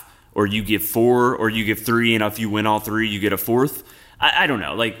half, or you give 4, or you give 3, and if you win all 3, you get a 4th. I don't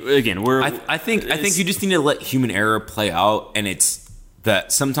know. Like, again, I think you just need to let human error play out, and it's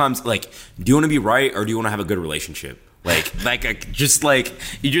that sometimes, like, do you want to be right or do you want to have a good relationship? Just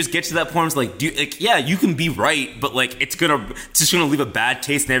you just get to that point. It's like, you can be right, but like it's just gonna leave a bad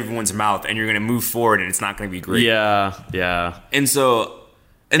taste in everyone's mouth, and you're gonna move forward, and it's not gonna be great. Yeah. And so,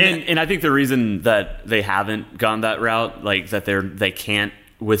 and I think the reason that they haven't gone that route, like that they can't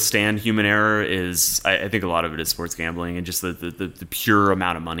withstand human error, is I think a lot of it is sports gambling and just the pure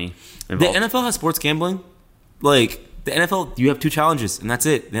amount of money involved. The NFL has sports gambling, like. The NFL, you have 2 challenges, and that's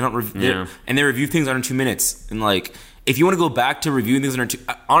it. They don't review, and they review things under 2 minutes. And like, if you want to go back to reviewing things under 2,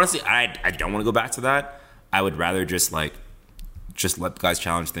 honestly, I don't want to go back to that. I would rather just let guys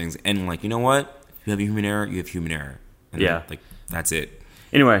challenge things, and like, you know what? If you have human error, you have human error. And then, that's it.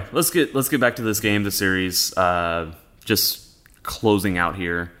 Anyway, let's get back to this game, the series. Just closing out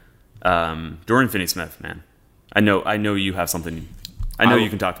here. Dorian Finney-Smith, man. I know you have something. I know you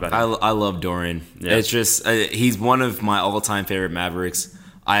can talk about it. I love Dorian. Yeah. It's just he's one of my all-time favorite Mavericks.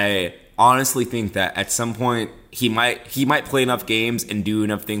 I honestly think that at some point he might play enough games and do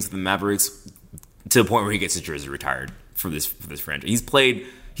enough things with the Mavericks to the point where he gets his jersey retired for this franchise.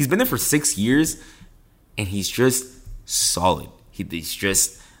 He's been there for 6 years, and he's just solid. I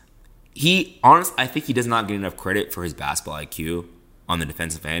think he does not get enough credit for his basketball IQ on the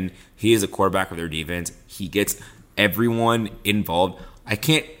defensive end. He is a quarterback of their defense. He gets everyone involved. I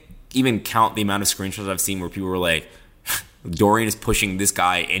can't even count the amount of screenshots I've seen where people were like, Dorian is pushing this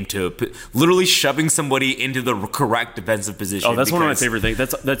guy into, literally shoving somebody into the correct defensive position. Oh, that's one of my favorite things.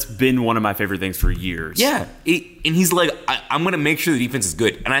 That's been one of my favorite things for years. Yeah. And he's like, I'm going to make sure the defense is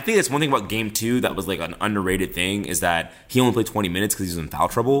good. And I think that's one thing about game 2 that was like an underrated thing, is that he only played 20 minutes because he was in foul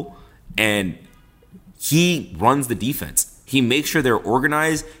trouble. And he runs the defense. He makes sure they're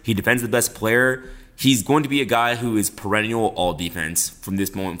organized. He defends the best player. He's going to be a guy who is perennial all defense from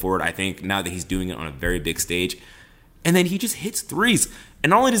this moment forward, I think, now that he's doing it on a very big stage. And then he just hits threes. And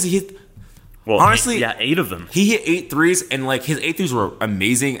not only does he hit... Well, honestly, 8 of them. He hit 8 threes, and like his 8 threes were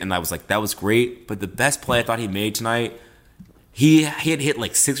amazing, and I was like, that was great. But the best play I thought he made tonight, he had hit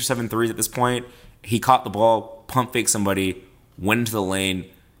like 6 or 7 threes at this point. He caught the ball, pump faked somebody, went into the lane.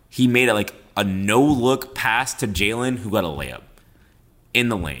 He made a no-look pass to Jalen, who got a layup in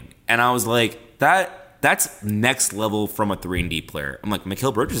the lane. And I was like... That's next level from a 3-and-D player. I'm like,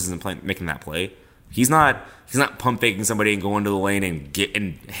 Mikal Bridges isn't making that play. He's not pump faking somebody and going to the lane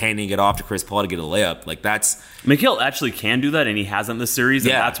and handing it off to Chris Paul to get a layup. Like, that's Mikal actually can do that, and he hasn't this series.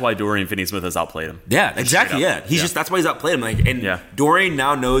 And that's why Dorian Finney-Smith has outplayed him. Yeah, exactly. Yeah, that's why he's outplayed him. Like, and Dorian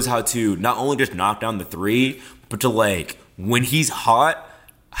now knows how to not only just knock down the 3, but to like when he's hot,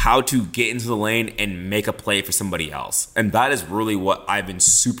 how to get into the lane and make a play for somebody else. And that is really what I've been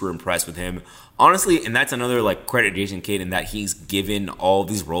super impressed with him. Honestly, and that's another like credit Jason Kidd in that he's given all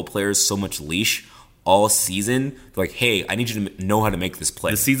these role players so much leash all season. Like, hey, I need you to know how to make this play.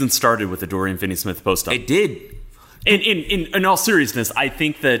 The season started with the Dorian Finney-Smith post-up. It did. In all seriousness, I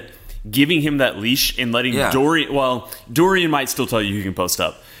think that giving him that leash and letting Dorian might still tell you he can post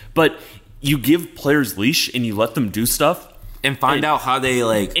up, but you give players leash and you let them do stuff, and find out how they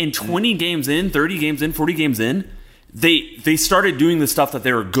like. In 20 games in, 30 games in, 40 games in, they started doing the stuff that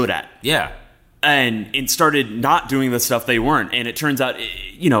they were good at. Yeah. And started not doing the stuff they weren't. And it turns out,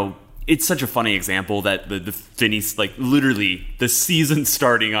 you know, it's such a funny example that the Finney, like literally the season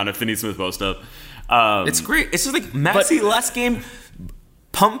starting on a Finney Smith post up. It's great. It's just like Maxey last game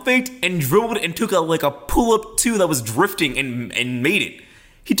pump faked and dribbled and took a pull up two that was drifting and made it.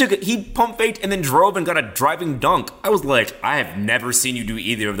 He pump faked and then drove and got a driving dunk. I was like, I have never seen you do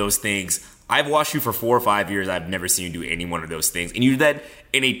either of those things. I've watched you for 4 or 5 years. I've never seen you do any one of those things. And you do that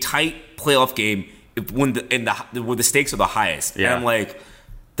in a tight playoff game when the stakes are the highest. Yeah. And I'm like,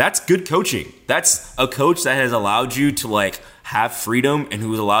 that's good coaching. That's a coach that has allowed you to like have freedom and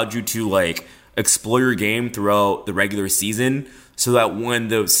who has allowed you to like explore your game throughout the regular season so that when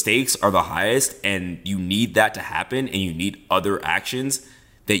the stakes are the highest and you need that to happen and you need other actions,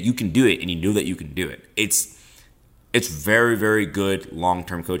 that you can do it and you know that you can do it. It's very, very good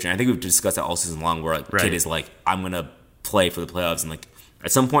long-term coaching. I think we've discussed that all season long where a kid is like, I'm going to play for the playoffs. And like,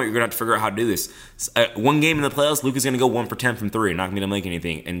 at some point, you're going to have to figure out how to do this. One game in the playoffs, Luke is going to go 1 for 10 from 3 and not going to make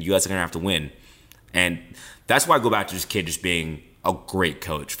anything. And you guys are going to have to win. And that's why I go back to this kid just being a great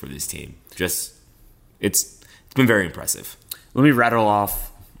coach for this team. It's been very impressive. Let me rattle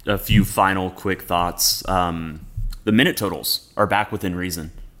off a few final quick thoughts. The minute totals are back within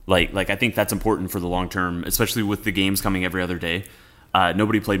reason. Like I think that's important for the long term, especially with the games coming every other day.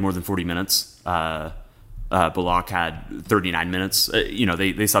 Nobody played more than 40 minutes. Bullock had 39 minutes. They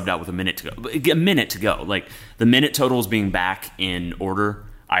subbed out with a minute to go. A minute to go. Like the minute totals being back in order,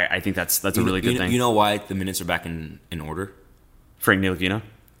 I think that's a really good thing. You know why the minutes are back in order? Frank Ntilikina.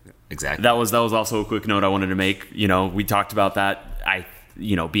 Exactly. That was also a quick note I wanted to make. You know, we talked about that.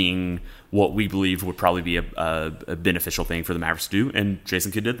 Being what we believed would probably be a beneficial thing for the Mavericks to do, and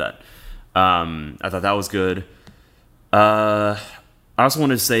Jason Kidd did that. I thought that was good. I also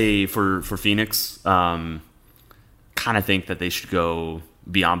wanted to say for Phoenix, kind of think that they should go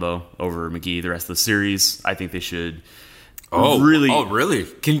Biyombo over McGee the rest of the series. I think they should. Really?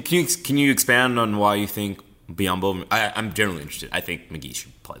 Can you expand on why you think Biyombo? I'm generally interested. I think McGee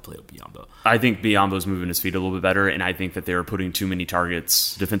should probably play with Biyombo. I think Biyombo's moving his feet a little bit better, and I think that they're putting too many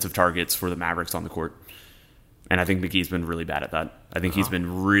defensive targets for the Mavericks on the court. And I think McGee's been really bad at that. I think he's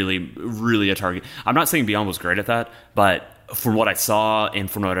been really, really a target. I'm not saying Biyombo's great at that, but from what I saw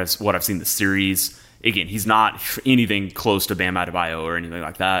and from what I've seen the series, again, he's not anything close to Bam Adebayo or anything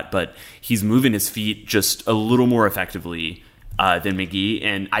like that, but he's moving his feet just a little more effectively than McGee,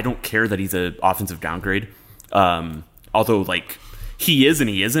 and I don't care that he's an offensive downgrade. Although, like, he is and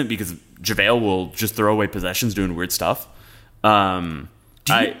he isn't, because JaVale will just throw away possessions doing weird stuff. Do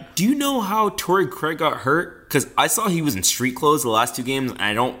you know how Torrey Craig got hurt? Because I saw he was in street clothes the last 2 games, and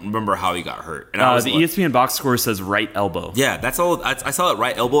I don't remember how he got hurt. And I was the ESPN box score says right elbow. Yeah, that's all. I saw it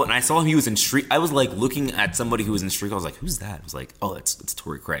right elbow, and I saw he was in street. I was like looking at somebody who was in street. I was like, "Who's that?" I was like, "Oh, it's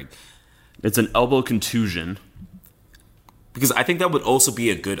Torrey Craig." It's an elbow contusion. Because I think that would also be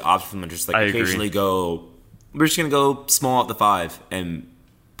a good option for them to just like occasionally go. We're just gonna go small at the 5 and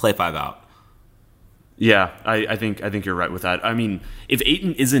play 5 out. Yeah, I think you're right with that. I mean, if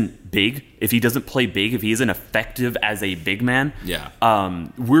Ayton isn't big, if he doesn't play big, if he isn't effective as a big man,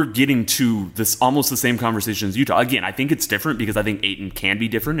 we're getting to this almost the same conversation as Utah. Again, I think it's different because I think Ayton can be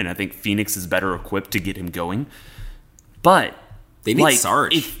different, and I think Phoenix is better equipped to get him going. But they need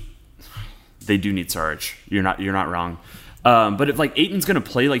Sarge. They do need Sarge. You're not wrong. But if like Ayton's going to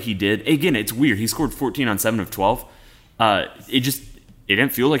play like he did, again, it's weird. He scored 14 on 7 of 12. It didn't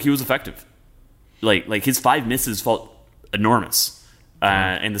feel like he was effective. Like his 5 misses felt enormous,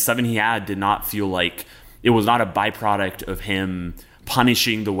 and the 7 he had did not feel like it was not a byproduct of him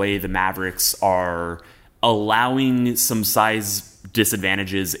punishing the way the Mavericks are allowing some size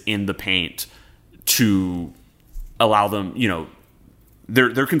disadvantages in the paint to allow them. You know,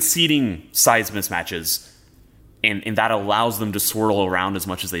 they're conceding size mismatches. And that allows them to swirl around as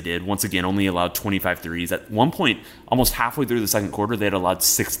much as they did. Once again, only allowed 25 threes. At one point, almost halfway through the second quarter, they had allowed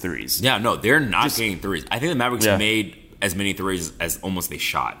 6 threes. Yeah, no, they're not getting threes. I think the Mavericks made as many threes as almost they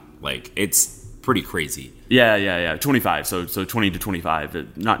shot. Like, it's pretty crazy. Yeah. 25, so 20 to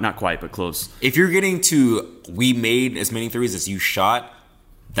 25. Not quite, but close. If you're getting to we made as many threes as you shot,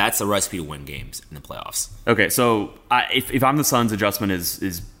 that's a recipe to win games in the playoffs. Okay, so if I'm the Suns, adjustment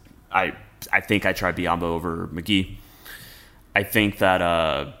is I think I try Biyombo over McGee. I think that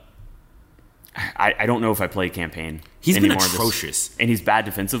I don't know if I play campaign. He's been atrocious. And he's bad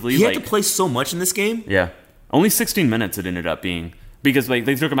defensively. He had to play so much in this game. Yeah. Only 16 minutes it ended up being. Because they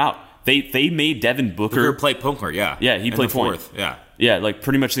took him out. They made Devin Booker play point guard, yeah. Yeah, he played point. Yeah. Yeah, like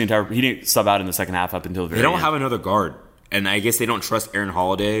pretty much the entire... He didn't sub out in the second half up until the very end. They don't end. have another guard and I guess they don't trust Aaron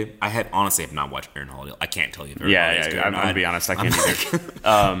Holiday. I honestly have not watched Aaron Holiday. I can't tell you if Aaron Holiday's good or I'm not. gonna be honest, I can't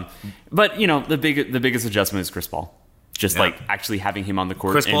either. But the biggest adjustment is Chris Paul. Just like actually having him on the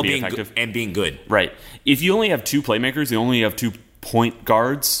court Chris and Paul being being effective. and being good. Right. If you only have 2 playmakers, you only have 2 point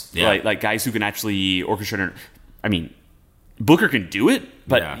guards, Yeah. like guys who can actually orchestrate. I mean, Booker can do it,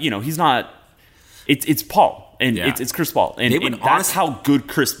 but he's not. It's Paul and it's Chris Paul, and that's how good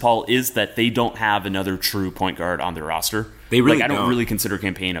Chris Paul is. That they don't have another true point guard on their roster. They really I don't don't. really consider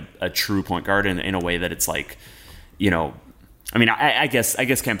Campaign a true point guard in a way that it's like, I mean, I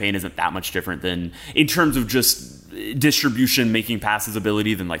guess Campaign isn't that much different than in terms of just distribution, making passes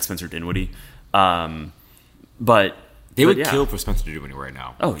ability than like Spencer Dinwiddie. But they would kill for Spencer Dinwiddie right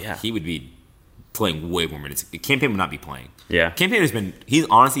now. Oh yeah, he would be playing way more minutes. Campaign would not be playing. Yeah, Campaign he's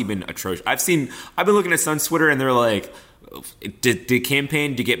honestly been atrocious. I've been looking at Suns Twitter and they're like, did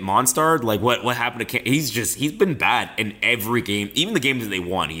Campaign to get monstered? Like what happened to Campaign? He's been bad in every game. Even the games that they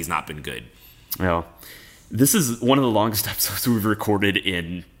won, he's not been good. Yeah. This is one of the longest episodes we've recorded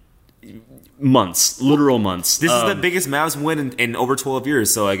in months, literal months. This is the biggest Mavs win in over 12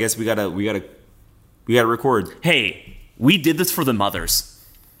 years, so I guess we gotta record. Hey, we did this for the mothers.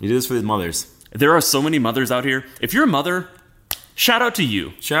 We did this for the mothers. There are so many mothers out here. If you're a mother, shout out to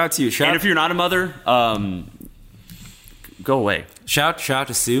you. Shout out to you. And if you're not a mother, go away. Shout out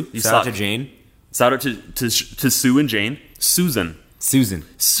to Sue. Shout suck. out to Jane. Shout out to Sue and Jane. Susan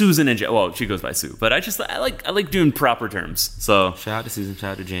and Jane. Well, she goes by Sue, but I like doing proper terms. So shout out to Susan.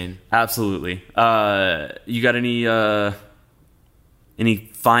 Shout out to Jane. Absolutely. You got any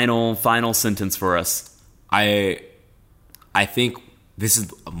final sentence for us? I think this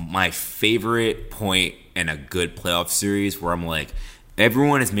is my favorite point in a good playoff series where I'm like,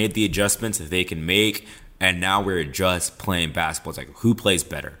 everyone has made the adjustments that they can make, and now we're just playing basketball. It's like, who plays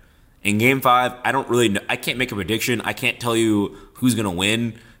better? In Game 5, I don't really know. I can't make a prediction. I can't tell you who's going to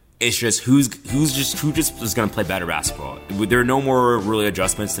win. It's just who just is going to play better basketball. There are no more really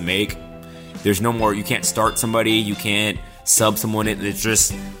adjustments to make. There's no more. You can't start somebody. You can't sub someone in. It's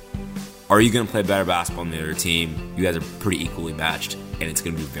just, are you going to play better basketball than the other team? You guys are pretty equally matched, and it's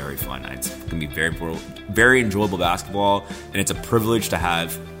going to be very fun. It's going to be very enjoyable basketball, and it's a privilege to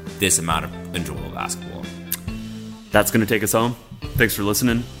have this amount of enjoyable basketball. That's going to take us home. Thanks for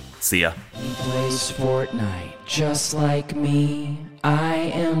listening. See ya. He plays Fortnite just like me. I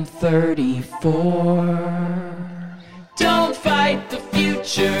am 34. Don't fight the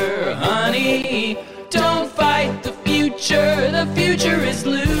future, honey. Don't fight the future. The future is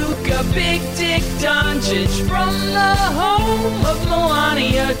Luka, Big Dick Doncic from the home of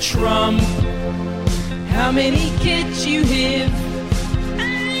Melania Trump. How many kids you have?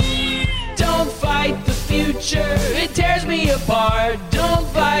 Don't fight the future, it tears me apart. Don't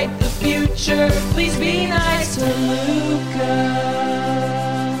fight the future, please be nice to Luka.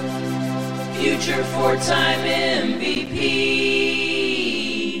 Future 4-time MVP.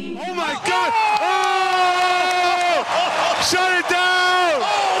 Oh my God! Oh! Shut it down!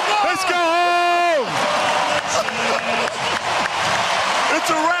 Let's go home! It's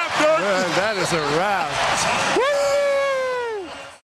a wrap, dude! That is a wrap. Woo!